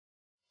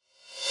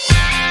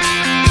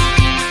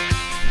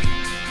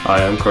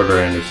Hi, I'm Carter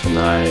Anderson.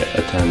 I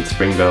attend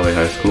Spring Valley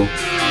High School.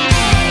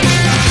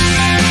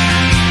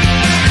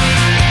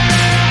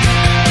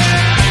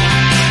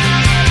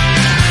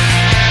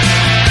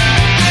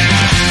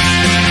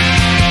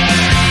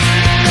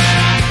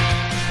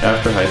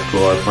 After high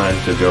school, I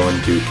plan to go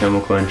into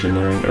chemical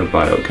engineering or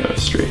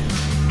biochemistry.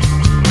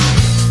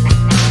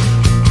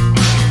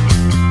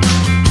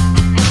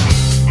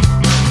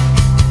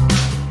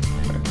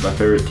 My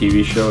favorite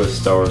TV show is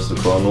Star Wars: The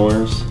Clone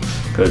Wars,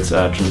 because it's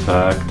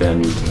action-packed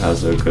and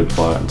has a good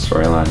plot and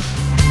storyline.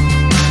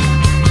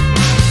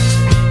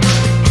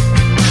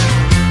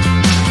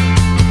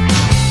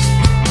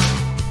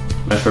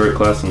 My favorite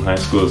class in high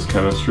school is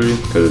chemistry,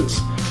 because it's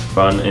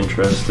fun,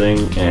 interesting,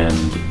 and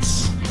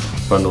it's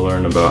fun to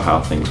learn about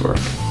how things work.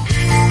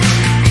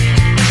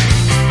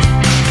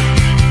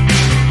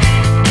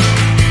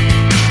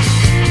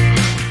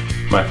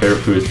 My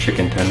favorite food is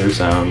chicken tenders.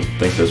 I don't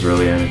think there's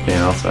really anything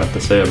else I have to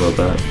say about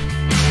that.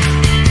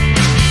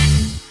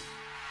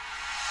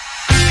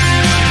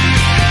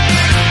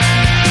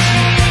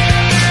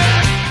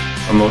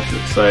 I'm most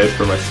excited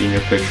for my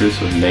senior pictures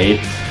with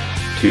Nate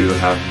to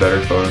have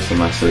better photos than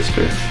my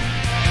sister.